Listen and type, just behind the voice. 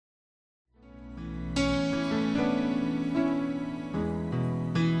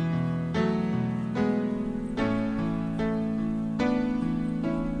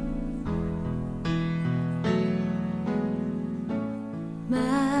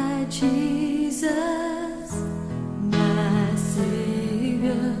Jesus, my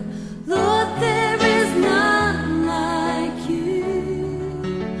Savior, Lord, there is none like you.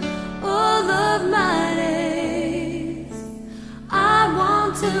 All of my days, I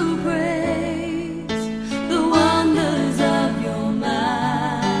want to praise the wonders of your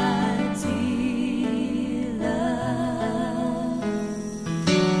mighty love.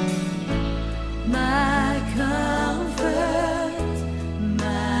 My comfort,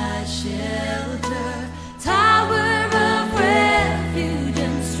 my shelter, tower of refuge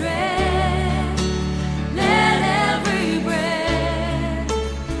and strength. Let every breath,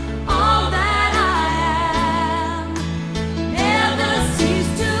 all that I am, never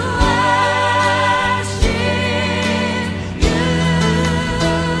cease to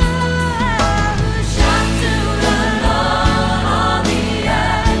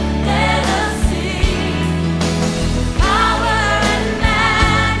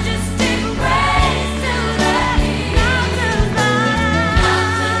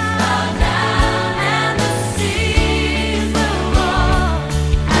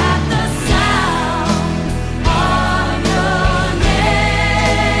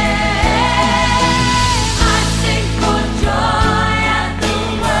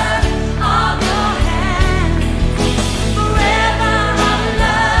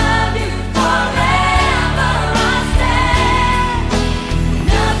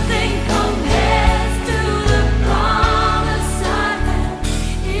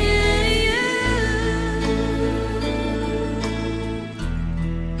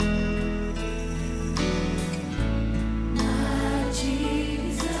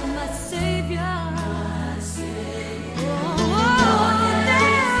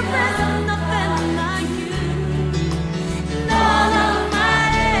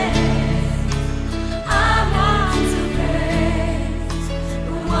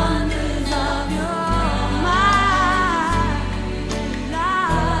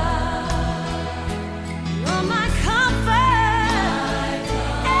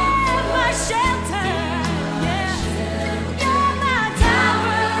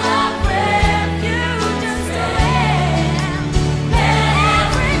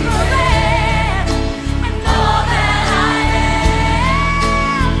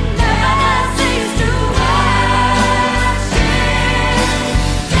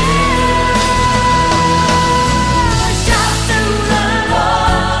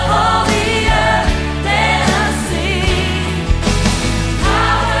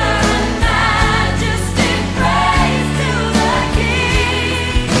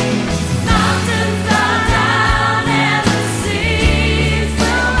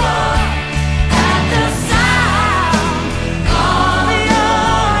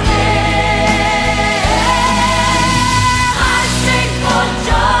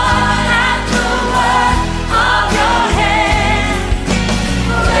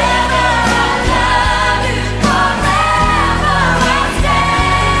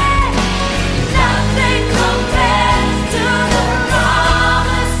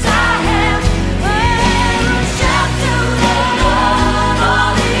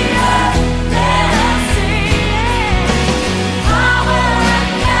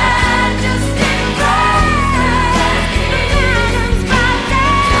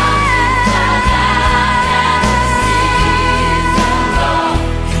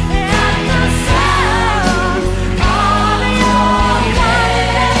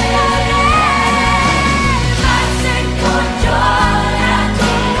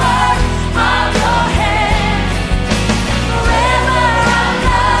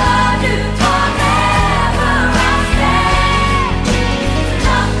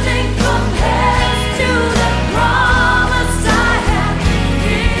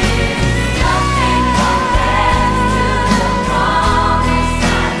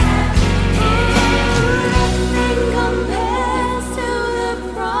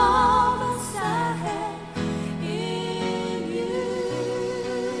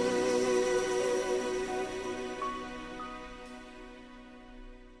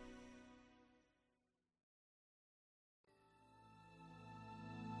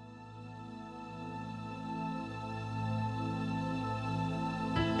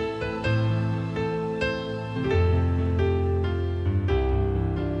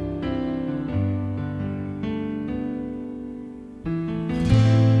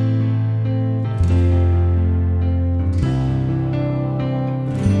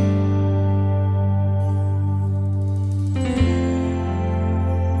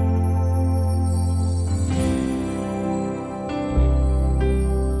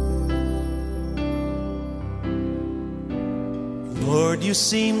Lord, you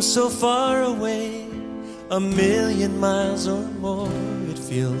seem so far away, 1,000,000 miles or more it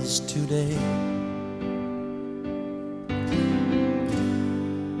feels today.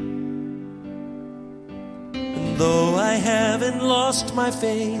 And though I haven't lost my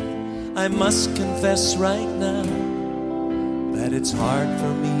faith, I must confess right now that it's hard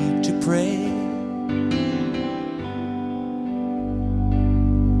for me to pray.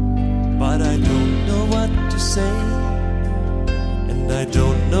 But I don't know what to say, and I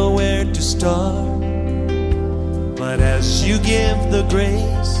don't know where to start. But as you give the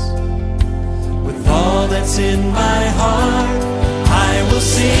grace, with all that's in my heart, I will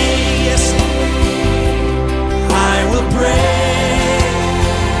sing, yes, I will pray.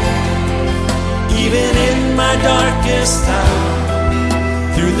 Even in my darkest hour,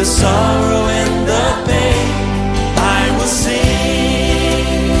 through the sorrow and the pain, I will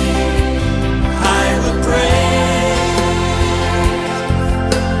sing, I will pray.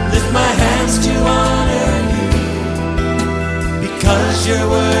 Lift my hands to honor you, because your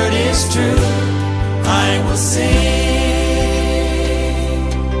word is true, I will sing.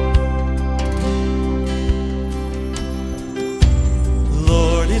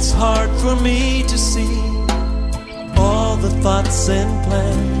 Lord, it's hard for me to see all the thoughts and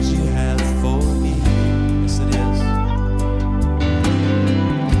plans you have for me. Yes, it is.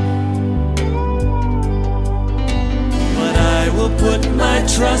 But I will put my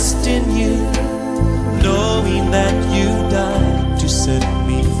trust in you, knowing that you died to set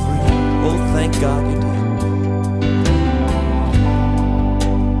me free. Oh, thank God you did.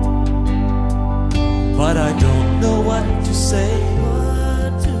 But I don't know what to say,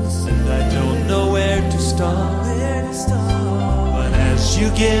 and I don't know where to start. But as you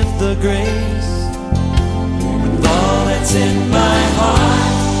give the grace, with all that's in my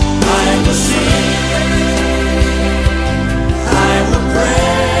heart, I will sing, I will pray.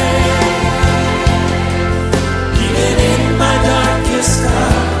 Even in my darkest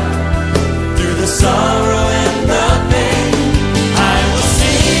hour, through the sorrow and the pain, I will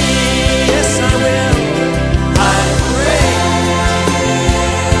sing, yes I will, I will praise.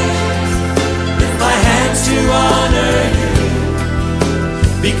 Lift my hands to honor you,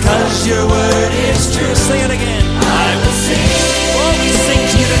 because your word is true. Sing it again. I will sing, oh we sing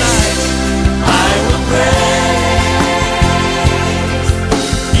to you tonight. I will praise.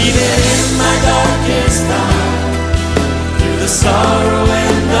 Even in my darkest hour, through the sorrow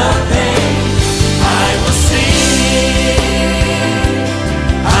and the pain, I will sing,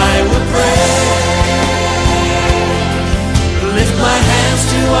 I will praise. Lift my hands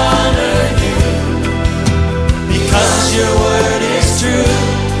to honor you, because your word is true.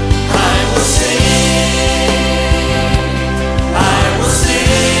 I will sing, I will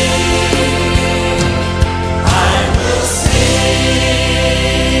sing, I will sing.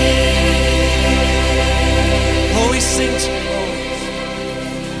 Oh, we sing to you, Lord.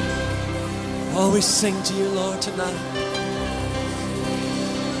 Oh, we sing to you, Lord, tonight.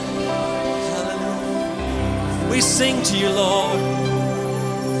 Hallelujah. We sing to you, Lord.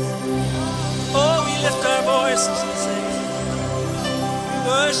 Oh, we lift our voices and sing. We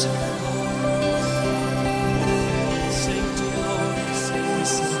worship you, Lord. We sing to you, Lord. We sing, we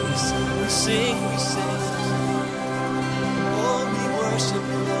sing, we sing, we sing, we sing. Oh, we worship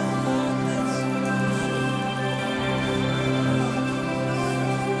you, Lord.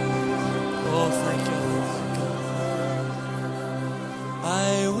 Oh, thank you, Lord. I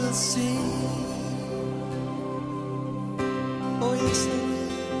will sing. Oh, yes, I will.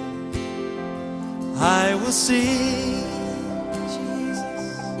 I will sing.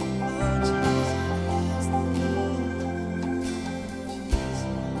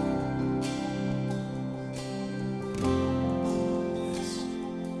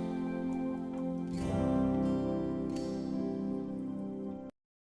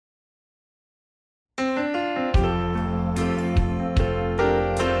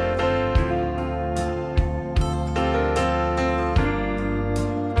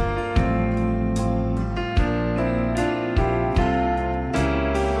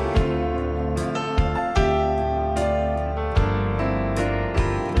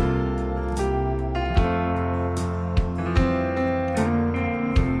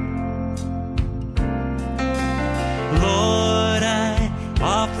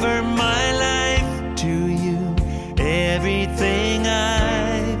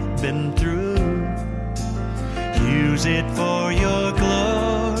 use it for your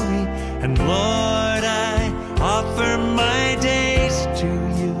glory. And Lord, I offer my days to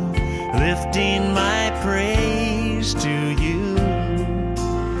you, lifting my praise to you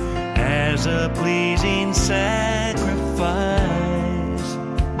as a pleasing sacrifice.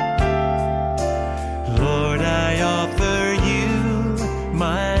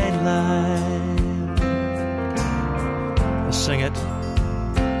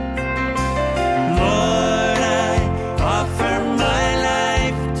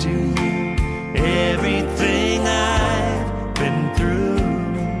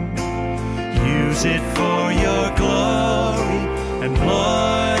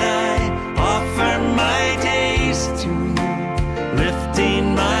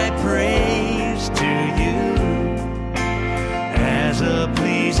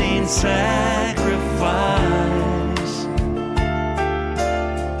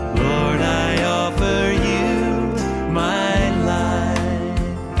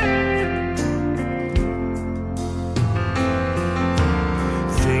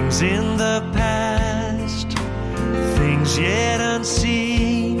 things in the past, things yet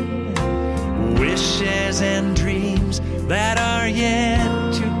unseen, wishes and dreams that are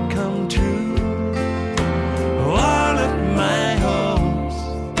yet to come true. All of my hopes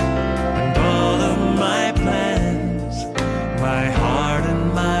and all of my plans, my heart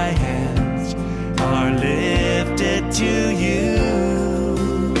and my hands are lifted to you.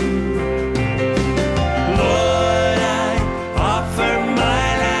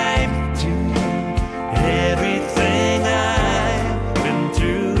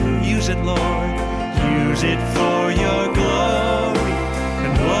 Use it for your glory,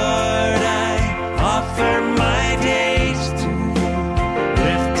 and Lord, I offer my days to you,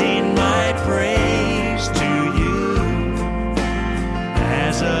 lifting my praise to you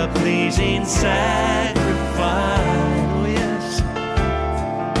as a pleasing sacrifice. Oh, yes,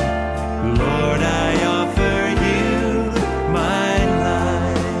 Lord, I offer you my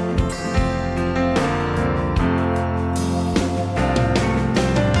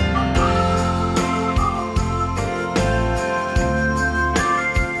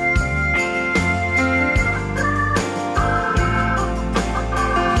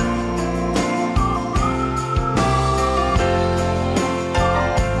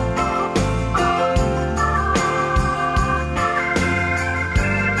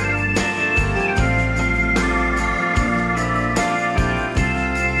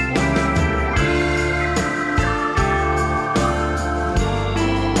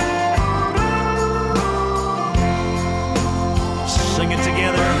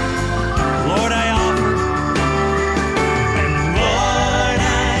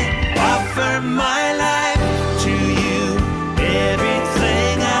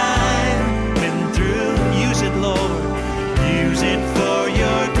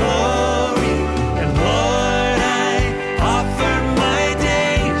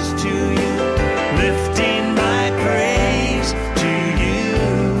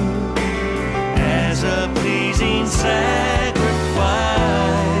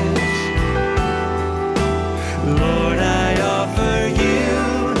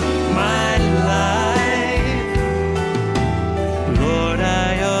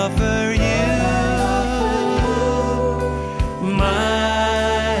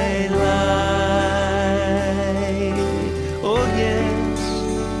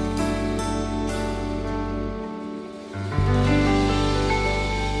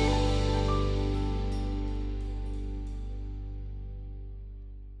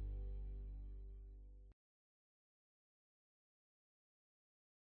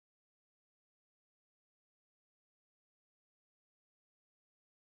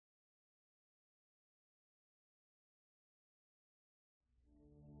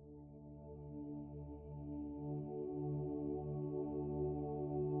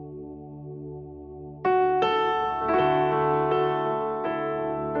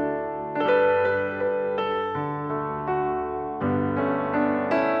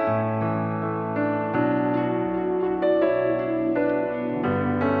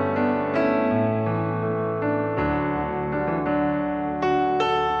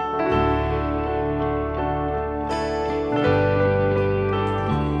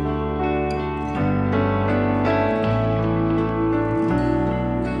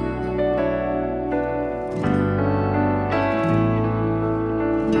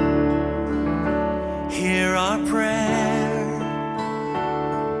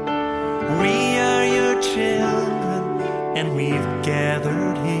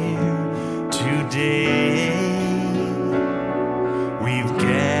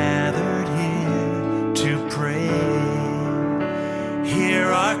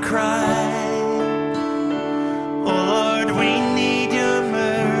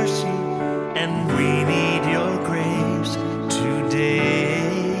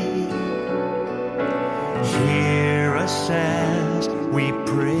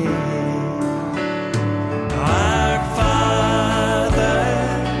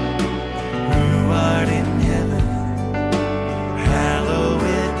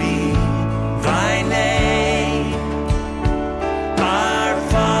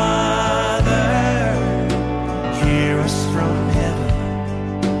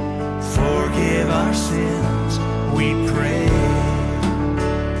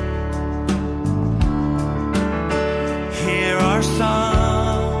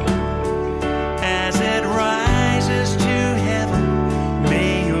song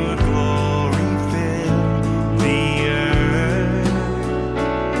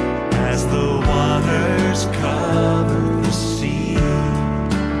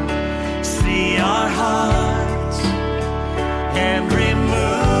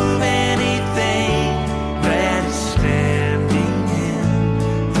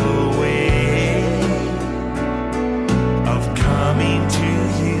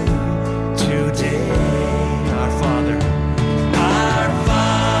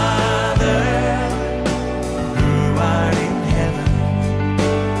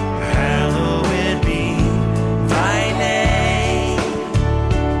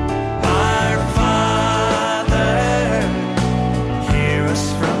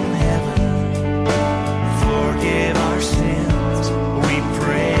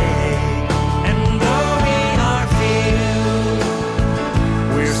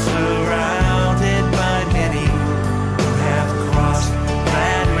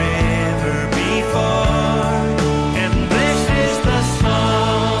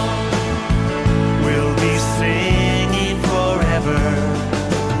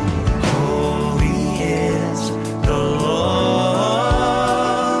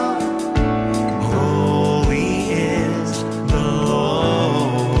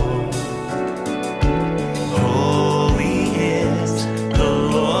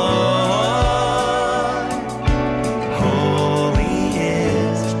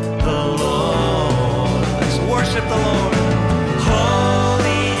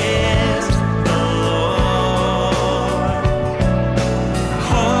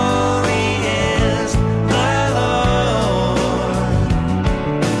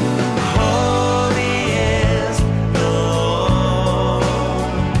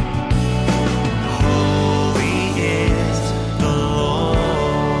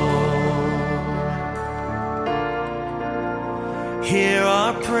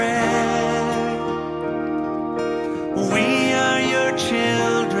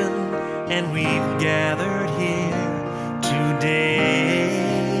we've gathered here today.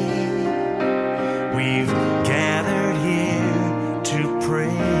 We've gathered here to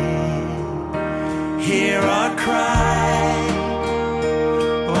pray. Hear our cry.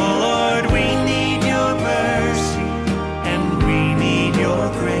 Oh Lord, we need your mercy and we need your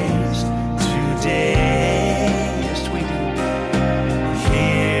grace today. Yes, we do.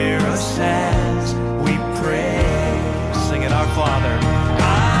 Hear us as we pray. Sing it, our Father.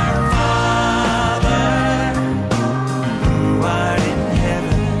 Our Father, who art in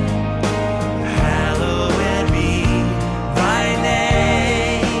heaven, hallowed be thy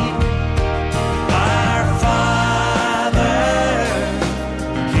name. Our Father,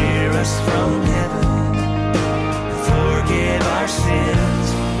 hear us from heaven, forgive our sins,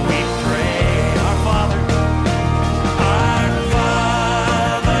 we pray. Our Father, our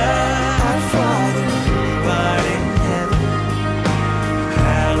Father, who art in heaven,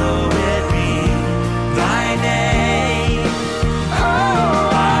 hallowed be thy name.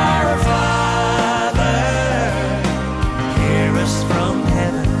 Our Father, hear us from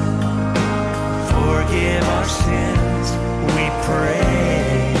heaven, forgive our sins, we pray.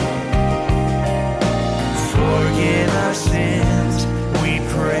 Forgive our sins, we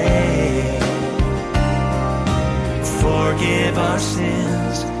pray. Forgive our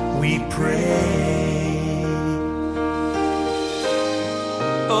sins, we pray.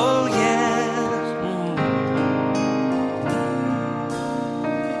 Oh yes.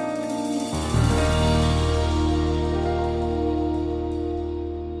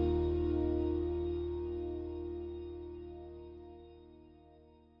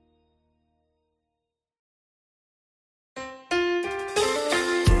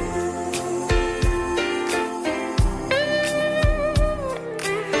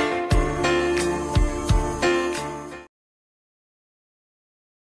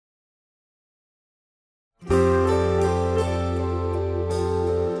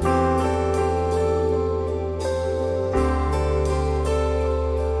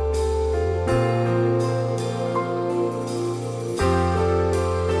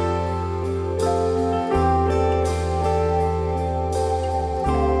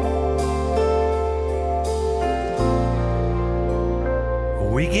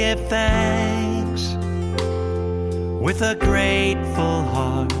 We give thanks with a grateful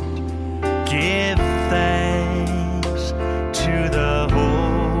heart. Give thanks to the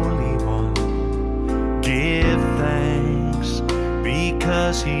Holy One. Give thanks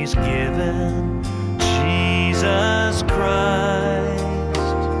because He's given Jesus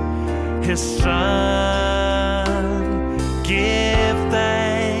Christ, His Son. Give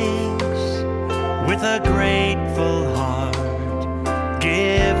thanks with a grateful heart.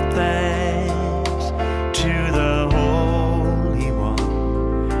 Give thanks to the Holy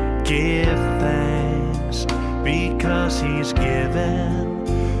One. Give thanks because He's given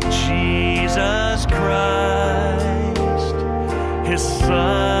Jesus Christ, His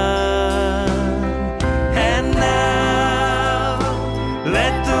Son. And now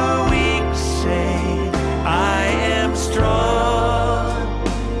let the weak say, I am strong.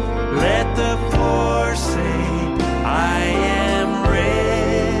 Let the poor say, I am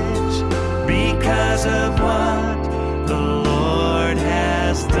rich because of what the Lord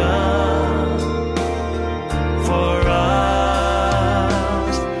has done for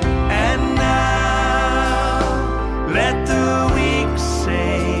us. And now let the weak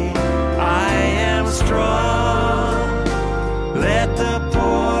say, I am strong. Let the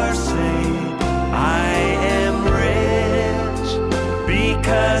poor say, I am rich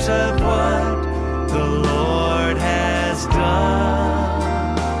because of what the Lord has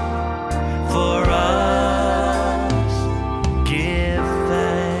done for us. Give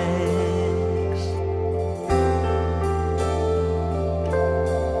thanks.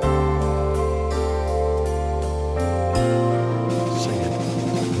 Sing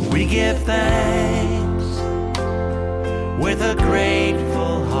it. We give thanks with a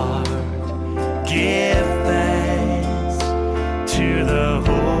grateful heart. Give thanks to the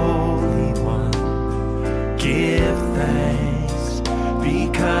Holy One. Give thanks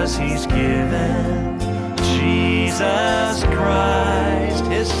because He's given Jesus Christ,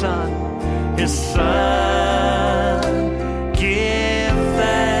 His Son, His Son. Give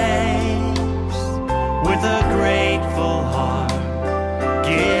thanks with a grateful heart.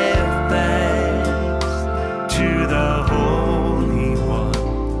 Give thanks to the Holy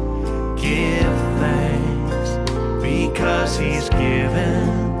One. Give thanks because He's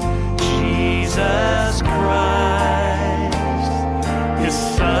given Jesus Christ, His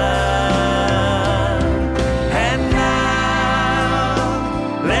Son. And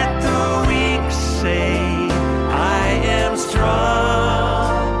now let the weak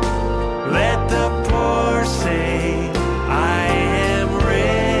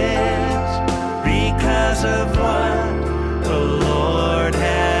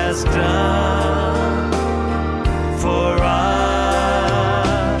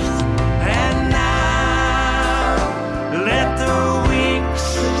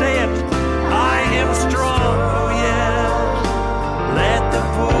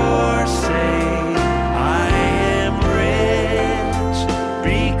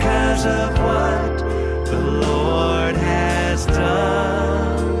because of what the Lord has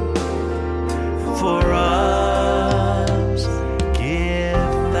done for us.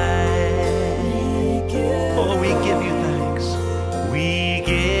 Give thanks. Oh, we give you thanks. We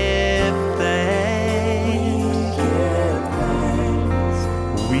give thanks.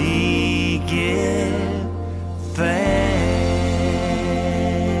 We give thanks.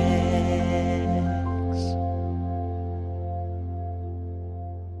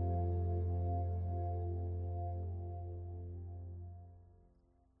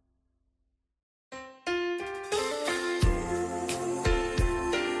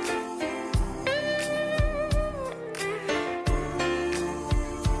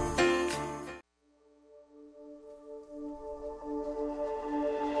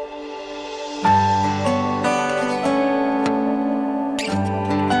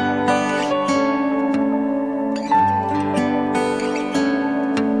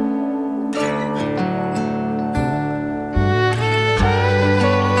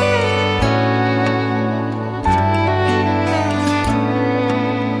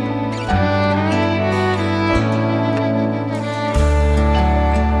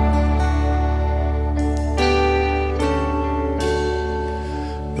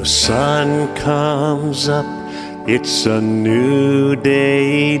 The sun comes up, it's a new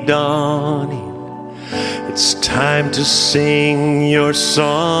day dawning. It's time to sing your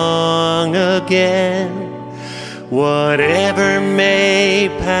song again. Whatever may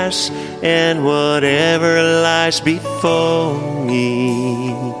pass and whatever lies before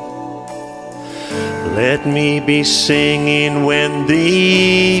me, let me be singing when the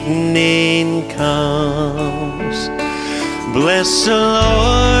evening comes. Bless the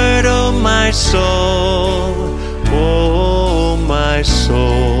Lord, oh my soul, oh my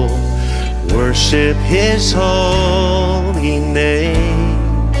soul. Worship His holy name.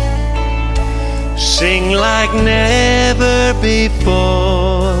 Sing like never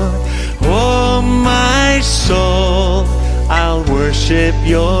before, oh my soul. I'll worship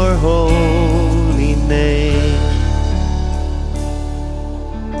your holy name.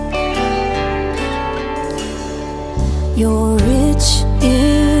 You're rich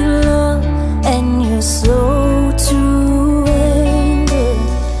in love and you're slow to anger.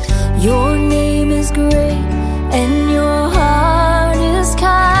 Your name is great and your heart is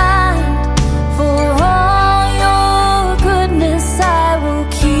kind. For all your goodness I will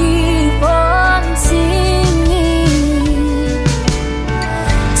keep on singing.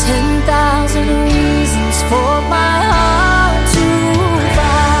 10,000 reasons for my heart to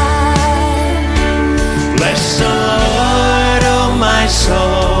find. Bless the Lord, oh my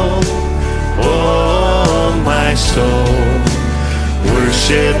soul, oh my soul.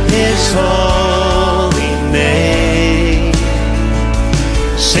 Worship His holy name.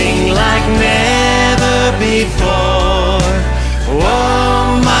 Sing like never before,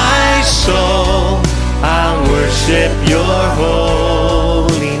 oh my soul. I'll worship your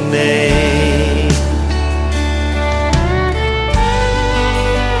holy name.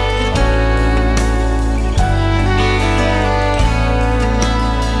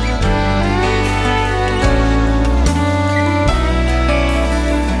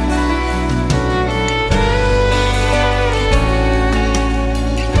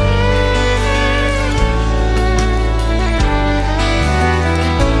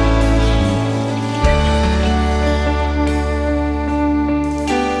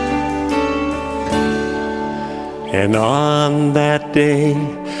 And on that day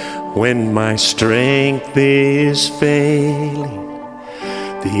when my strength is failing,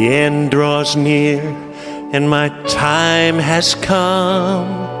 the end draws near and my time has come,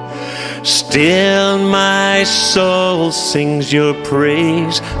 still my soul sings your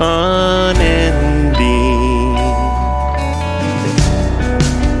praise unending.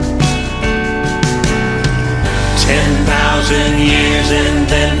 10,000 years and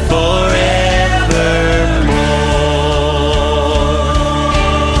then forevermore.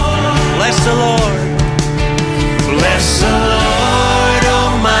 Bless the Lord. Bless the Lord, oh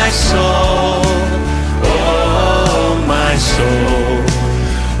my soul, oh my soul.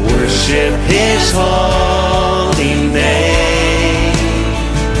 Worship His holy name.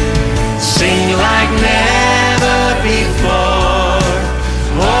 Sing like never before,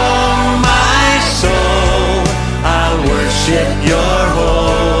 oh my soul. I'll worship your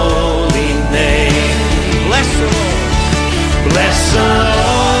holy name. Bless the Lord. Bless the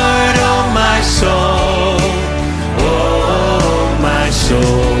Lord, oh my soul, oh my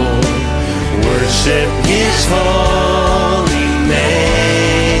soul. Worship His holy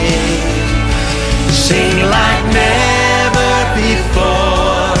name. Sing like never before,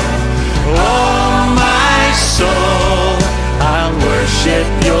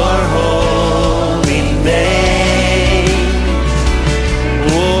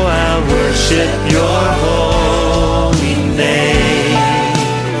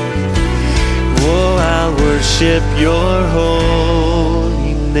 worship your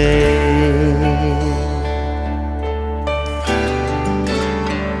holy name.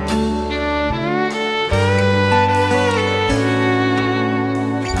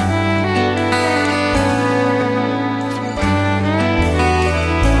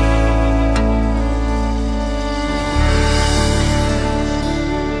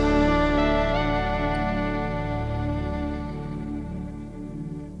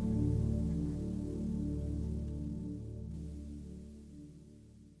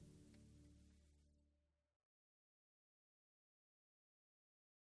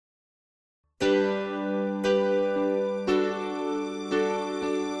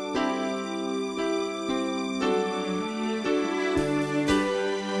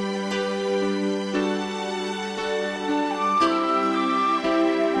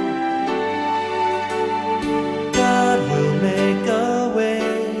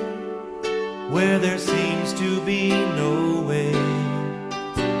 Where there seems to be no way,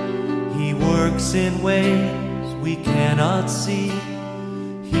 He works in ways we cannot see.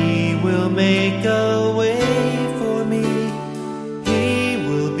 He will make a way for me. He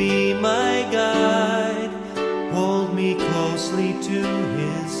will be my guide, hold me closely to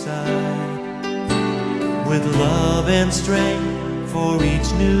His side. With love and strength for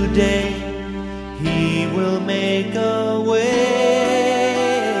each new day, He will make a way.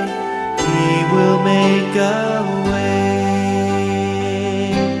 He will make a way.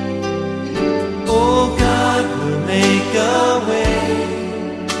 Oh, God will make a way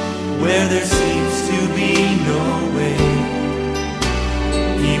where there seems to be no way.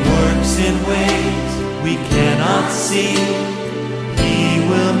 He works in ways we cannot see. He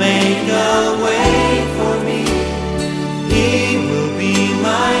will make a way for me. He will be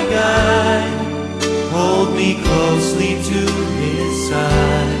my guide, hold me closely to His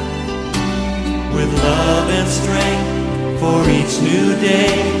side. With love and strength for each new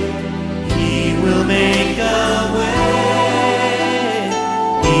day, He will make a way.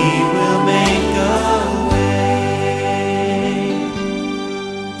 He will make a way.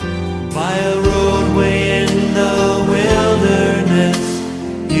 By a roadway in the wilderness,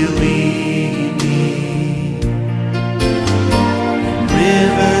 He'll lead me.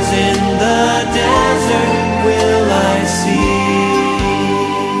 Rivers in the desert will I see.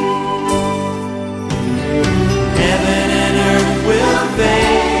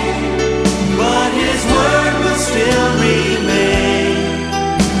 But His word will still remain,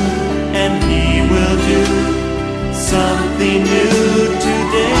 and He will do something new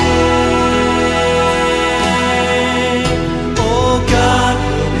today. Oh, God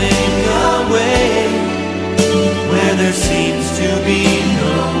will make a way where there seems to be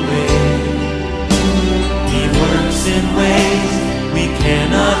no way. He works in ways we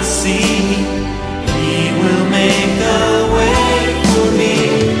cannot see. He will make a way for me.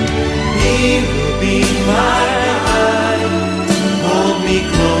 He will be my guide, hold me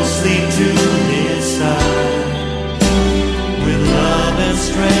closely to His side. With love and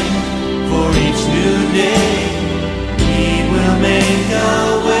strength for each new day, He will make a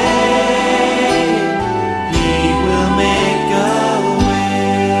way. He will make a way.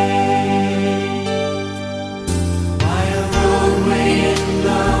 By a roadway in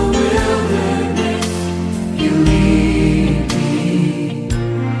the wilderness,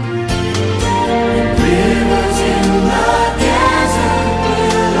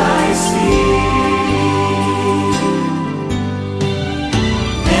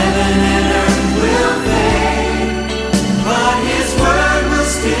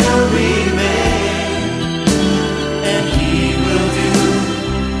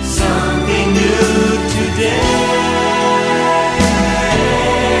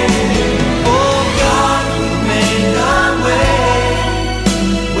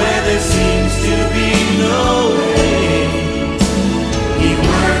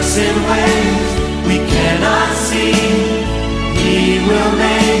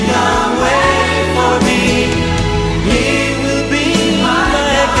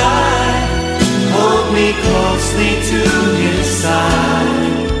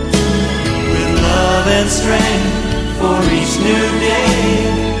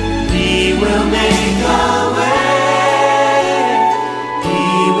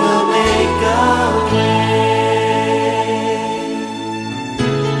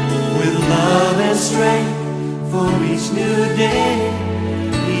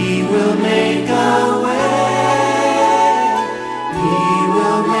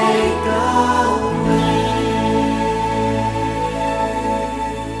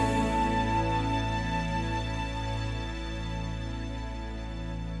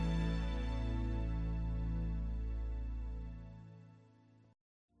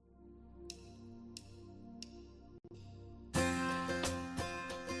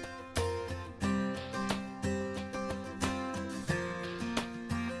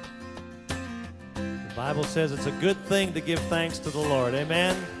 Bible says it's a good thing to give thanks to the Lord.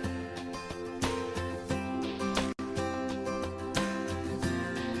 Amen?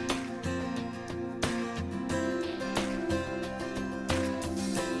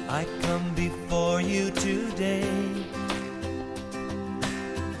 I come before you today,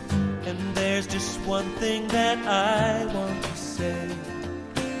 and there's just one thing that I want to say.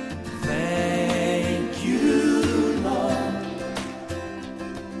 Thank you, Lord.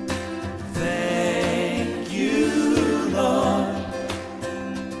 Thank you, Lord,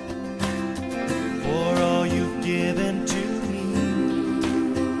 for all you've given to me,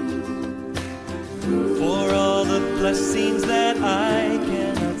 for all the blessings that I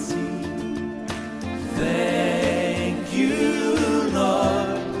cannot see. Thank you,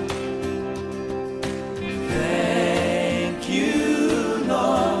 Lord. Thank you,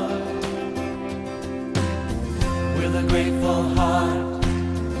 Lord. With a grateful heart,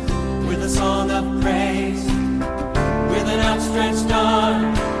 with a song of praise, with an outstretched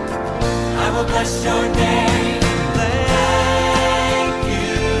arm, I will bless your name. Thank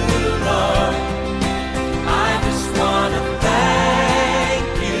you, Lord. I just want to thank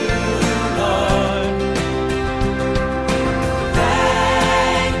you, Lord.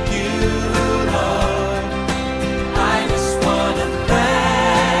 Thank you, Lord. I just want to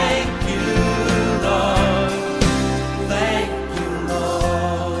thank you, Lord. Thank you, Lord.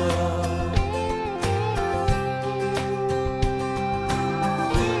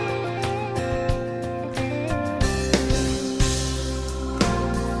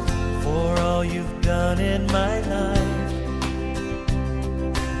 For all you've done in my life,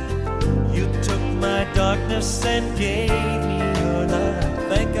 you took my darkness and gave me your light.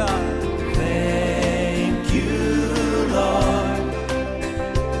 Thank God. Thank you, Lord.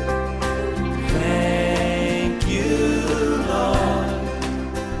 Thank you, Lord.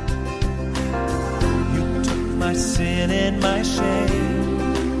 You took my sin and my shame.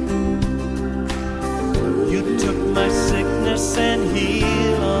 You took my sickness and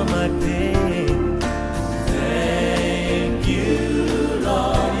healed all my pain. Thank you,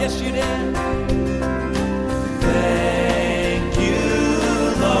 Lord. Yes, you did. Thank you,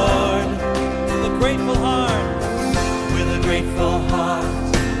 Lord. With a grateful heart, with a grateful heart,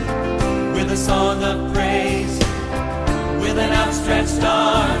 with a song of praise, with an outstretched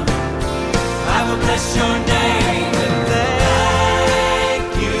arm, I will bless your name. Thank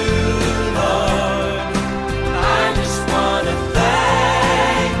you, Lord. I just want to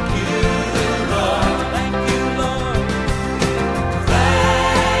thank you, Lord. Thank you, Lord.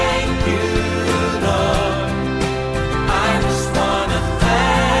 Thank you, Lord. I just want to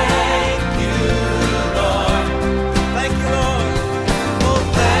thank you, Lord. Thank you, Lord. Oh,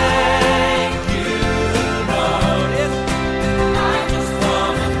 thank you, Lord. Yes. I just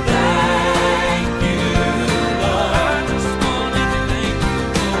want to thank you, Lord. I just want to thank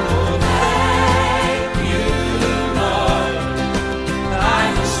you, Lord. Thank you, Lord. I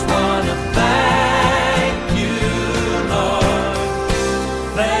just want to thank you, Lord.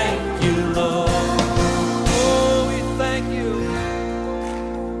 Thank you, Lord. Oh, we thank you.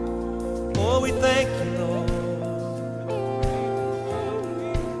 Oh, we thank you, Lord.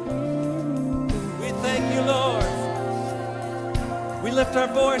 We thank you, Lord. We lift our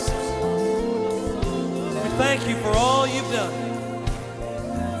voices. We thank you for all you've done,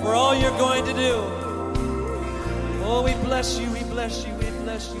 for all you're going to do. Oh, we bless you, we bless you, we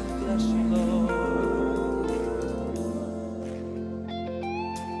bless you, we bless you, Lord.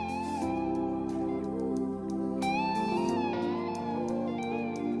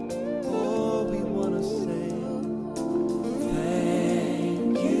 Oh, we want to say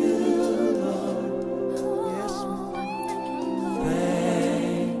thank you, Lord. Yes,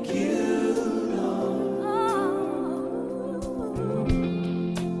 thank you, Lord.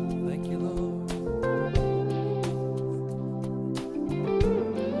 Thank you, Lord.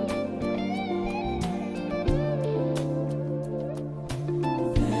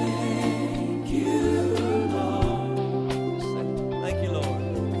 Thank you, Lord. Thank you, Lord.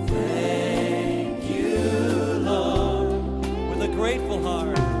 Thank you, Lord. With a grateful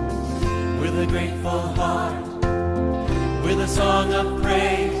heart, with a grateful heart, with a song of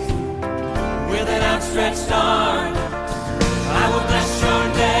praise, with an outstretched arm, I will bless your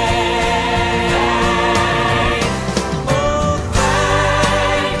name. Oh,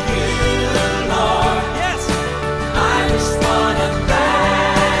 thank you, Lord. Yes, I just want to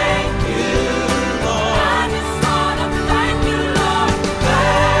thank you, Lord. I just want to thank you, Lord.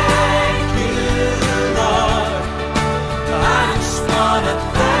 Thank you, Lord. I just want to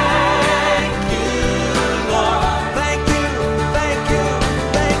thank you, Lord. Thank you, thank you,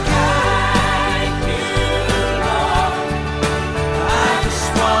 thank you. Thank you,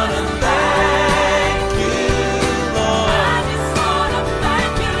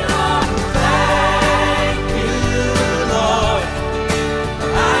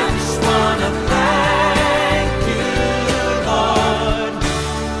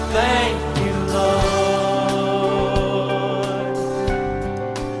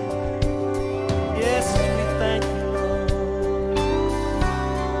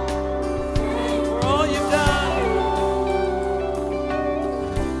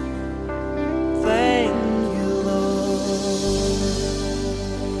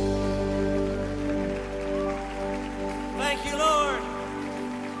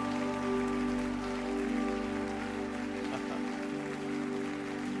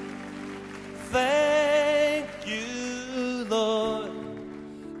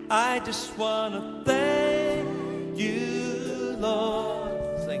 I just want to thank you, Lord.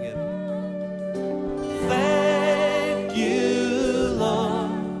 Sing it. Thank you,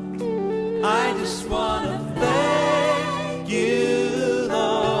 Lord. I just want to thank you,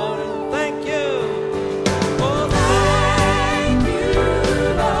 Lord. Thank you. Oh, thank you,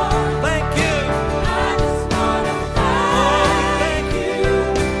 Lord. Thank you. I just want to thank you.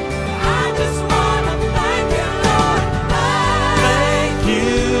 I just want to thank you, Lord. Thank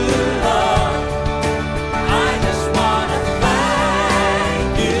you, Lord. I just want to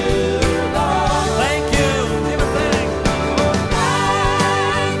thank you, Lord. Thank you. Give a thank you.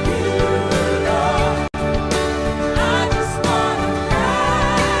 Thank you, Lord. I just want to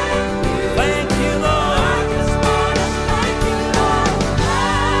thank you. Thank you, Lord. I just want to thank you, Lord.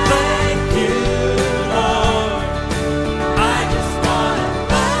 Thank you, Lord. I just want to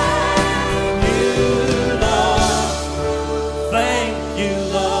thank you, Lord. Thank you,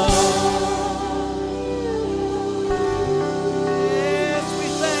 Lord. Yes, we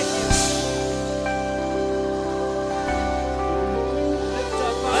thank you. Lift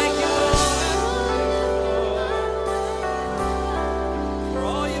up our thank you, Lord, for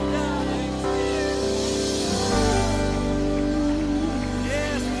all you've done.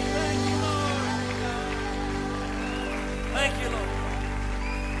 Yes, we thank you, Lord. Thank you, Lord.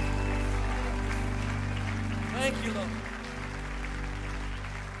 Thank you, Lord.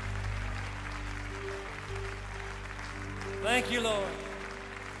 Thank you, Lord.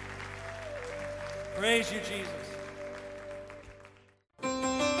 Praise you, Jesus.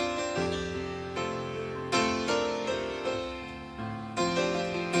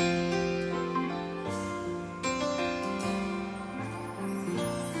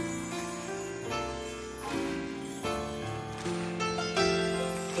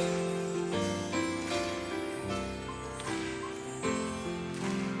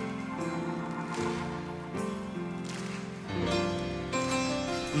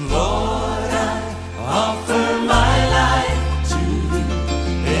 Lord, I offer my life to you.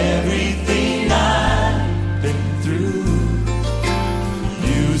 Everything I've been through,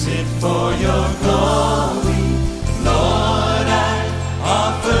 use it for your glory. Lord, I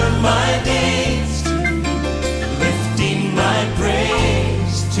offer my days to you, lifting my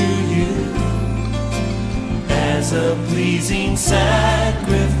praise to you as a pleasing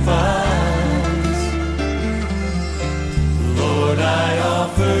sacrifice. Lord, I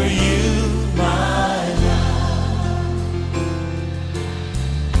offer you my life.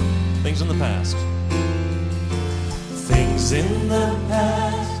 Things in the past. Things in the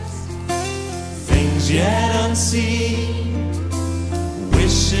past. Things yet unseen.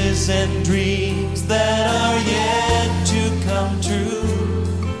 Wishes and dreams that are yet to come true.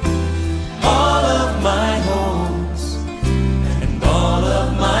 All of my hopes and all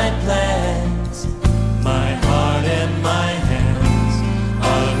of my plans, my heart and my hands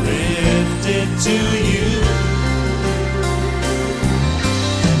are lifted to you.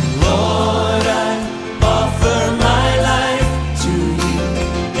 And Lord, I offer my life to you.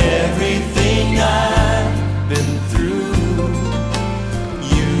 Everything I've been through,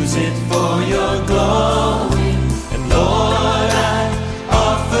 use it for your glory. And Lord, I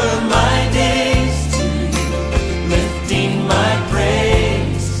offer my days to you, lifting my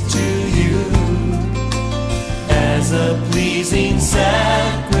praise to you as a pleasing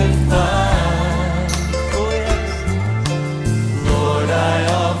sacrifice. Oh yes, Lord, I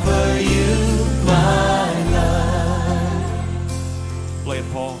offer you my life. Play it,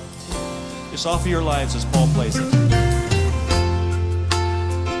 Paul. Just offer your lives as Paul plays it.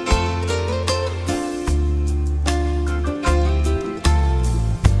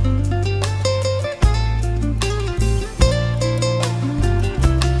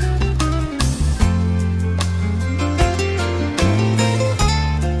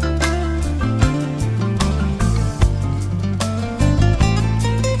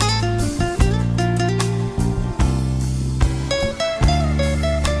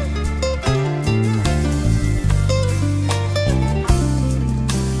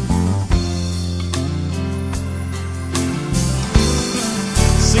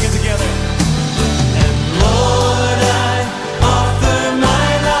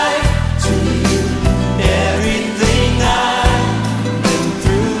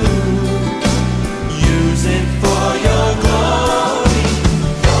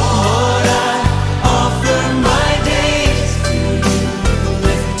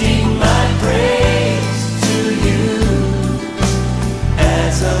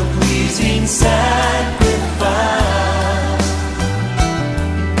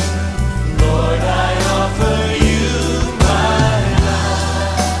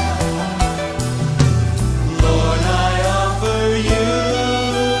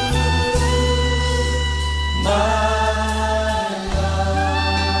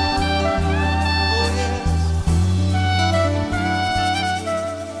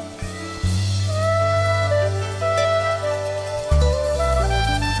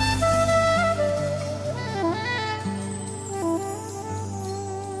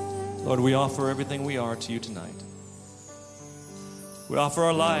 Lord, we offer everything we are to you tonight. We offer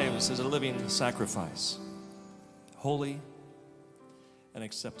our lives as a living sacrifice, holy and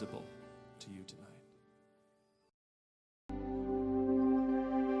acceptable to you tonight.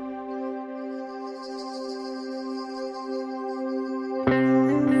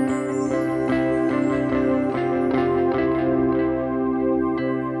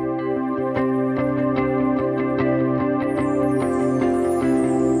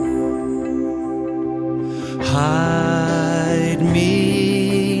 Hide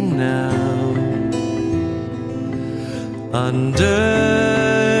me now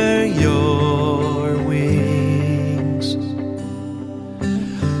under your wings.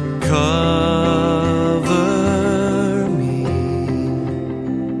 Cover me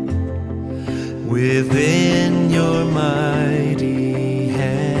within your mighty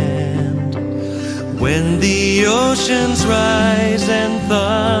hand. When the oceans rise and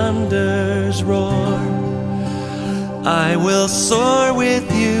thunders roar, I will soar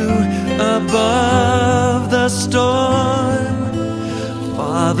with you above the storm.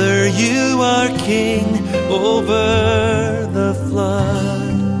 Father, you are king over the flood,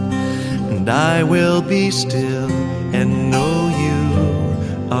 and I will be still and know you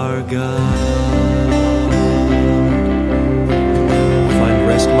are God. Find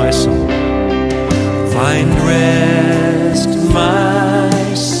rest, my soul. Find rest,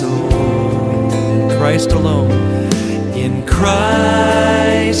 my soul, in Christ alone. In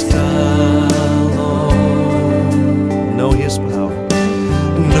Christ alone. Know his power.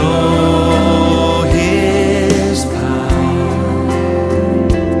 Know his power.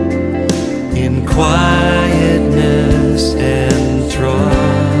 In quietness and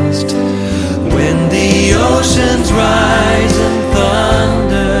trust. When the oceans rise and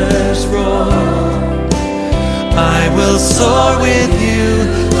thunders roar, I will soar with you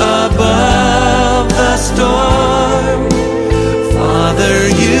above the storm. Father,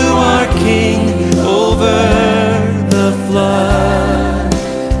 you are king over the flood,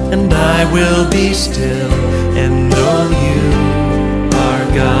 and I will be still and know you are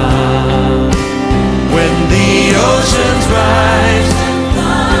God. When the oceans rise,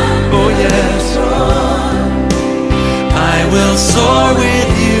 oh yes, I will soar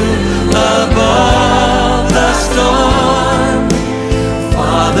with you above the storm.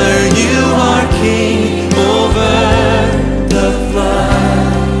 Father, you are king over the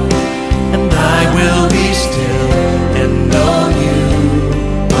flood, and I will be still and know you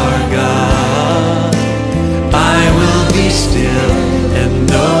are God. I will be still and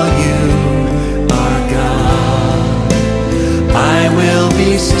know you are God. I will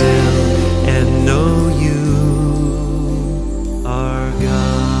be still and know you are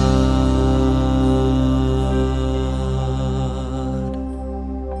God.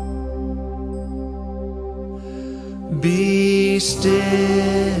 Be still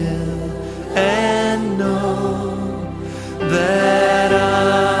and know that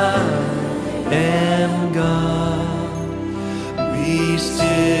I am God. Be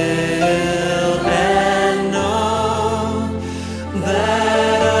still and know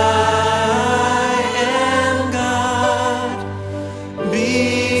that I am God.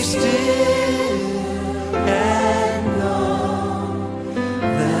 Be still and know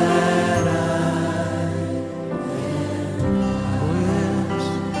that I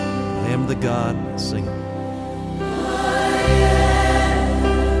am the God. Sing.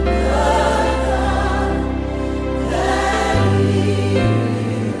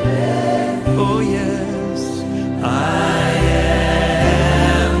 Oh yes, I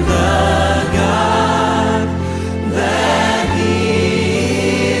am the God that healeth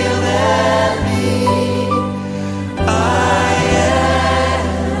thee. I am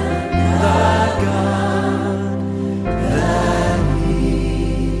the God that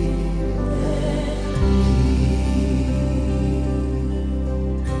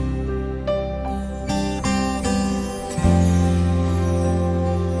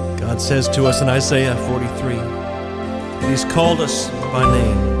God says to us in Isaiah 43, that he's called us by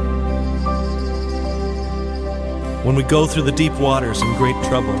name. When we go through the deep waters in great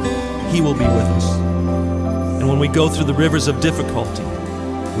trouble, he will be with us. And when we go through the rivers of difficulty,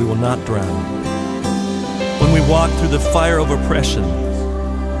 we will not drown. When we walk through the fire of oppression,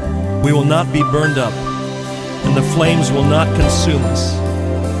 we will not be burned up, and the flames will not consume us.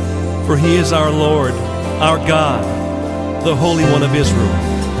 For he is our Lord, our God, the Holy One of Israel,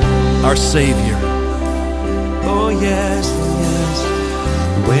 our Savior. Oh yes, yes.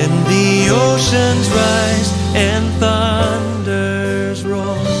 When the oceans rise and thunders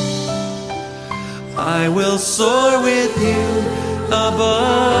roar, I will soar with you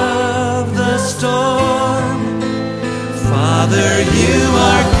above storm. Father, you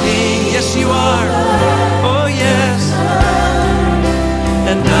are King, yes you are, oh yes.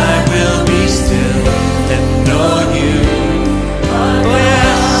 And I will be still and know you, oh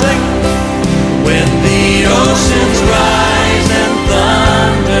yes. Sing. When the oceans rise and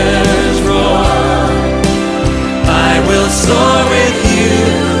thunders roar, I will soar with you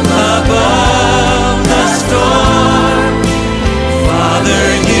above the storm. Father,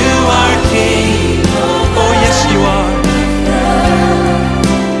 you are King, oh yes you are.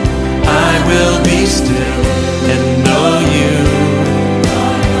 I will be still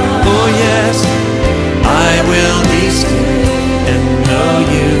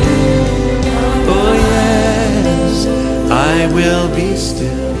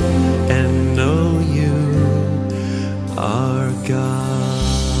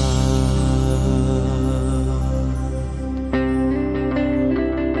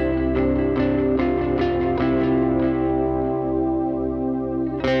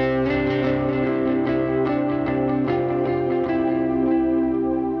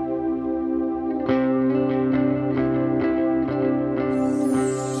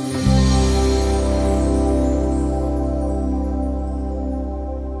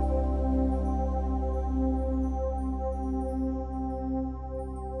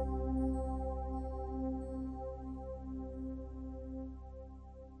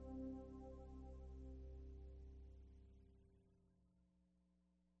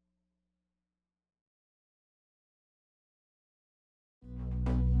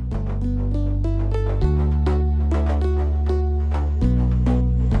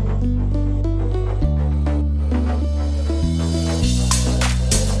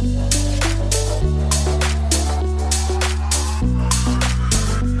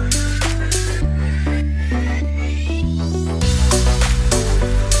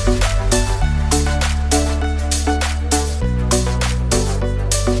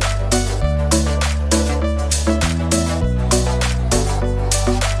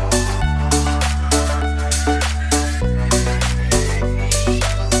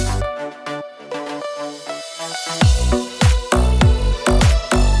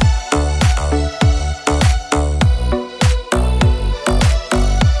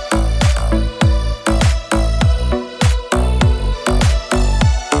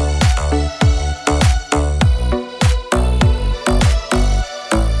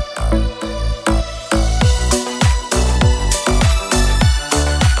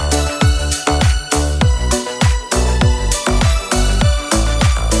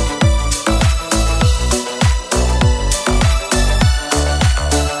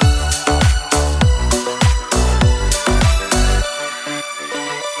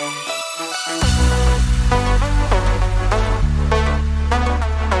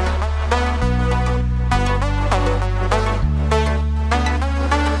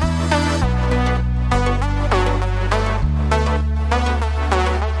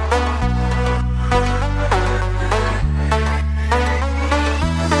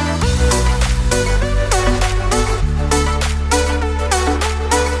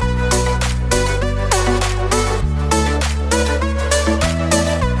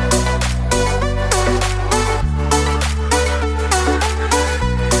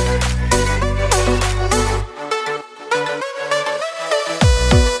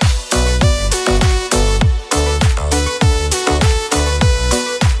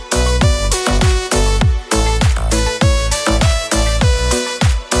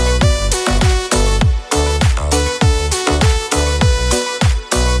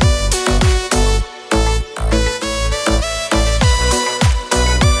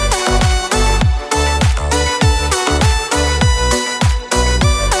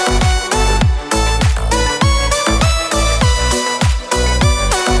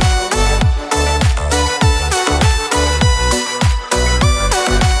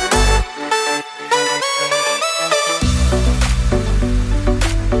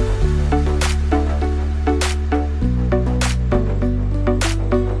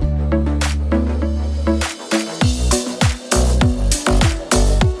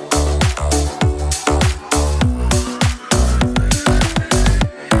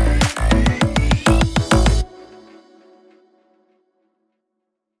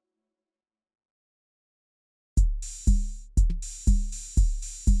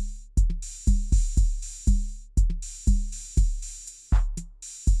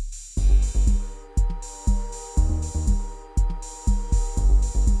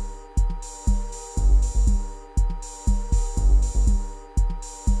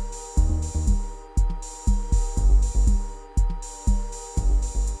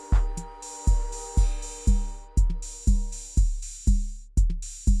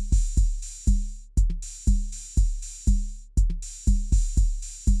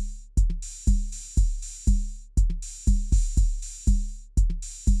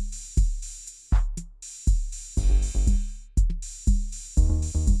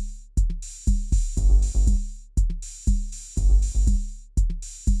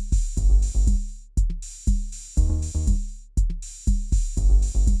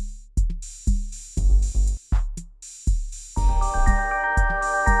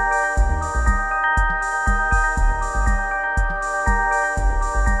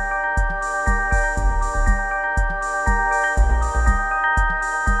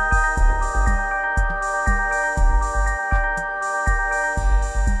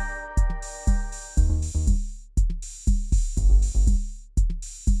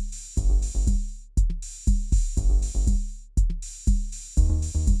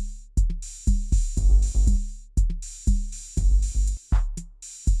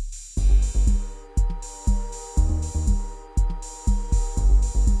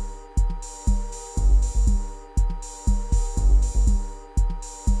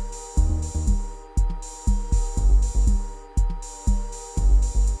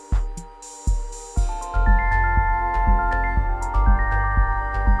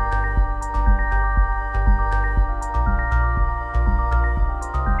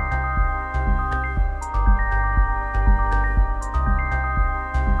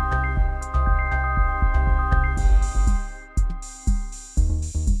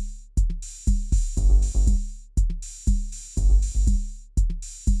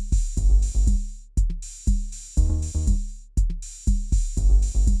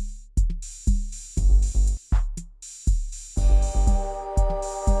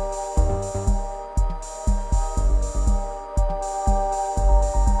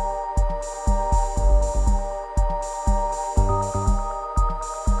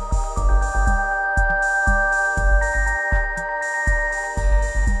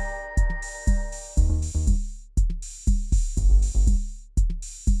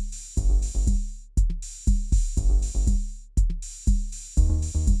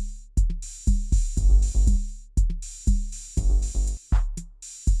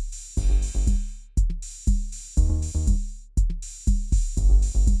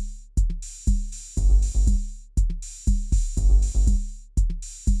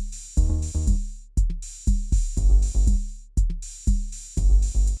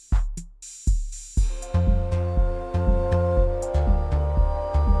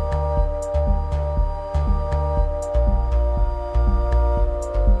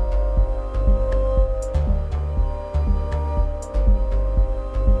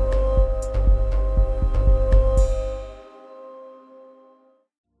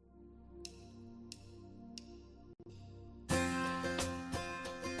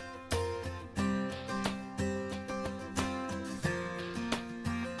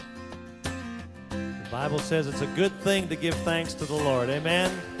The Bible says it's a good thing to give thanks to the Lord. Amen?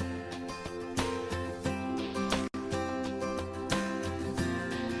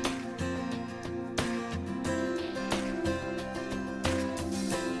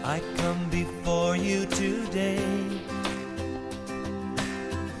 I come before you today,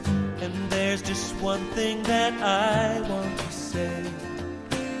 and there's just one thing that I want to say.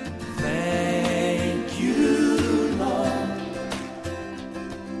 Thank you, Lord.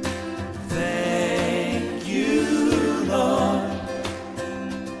 Thank you, Lord,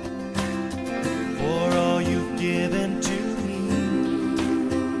 for all you've given to me,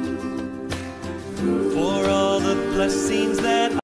 for all the blessings that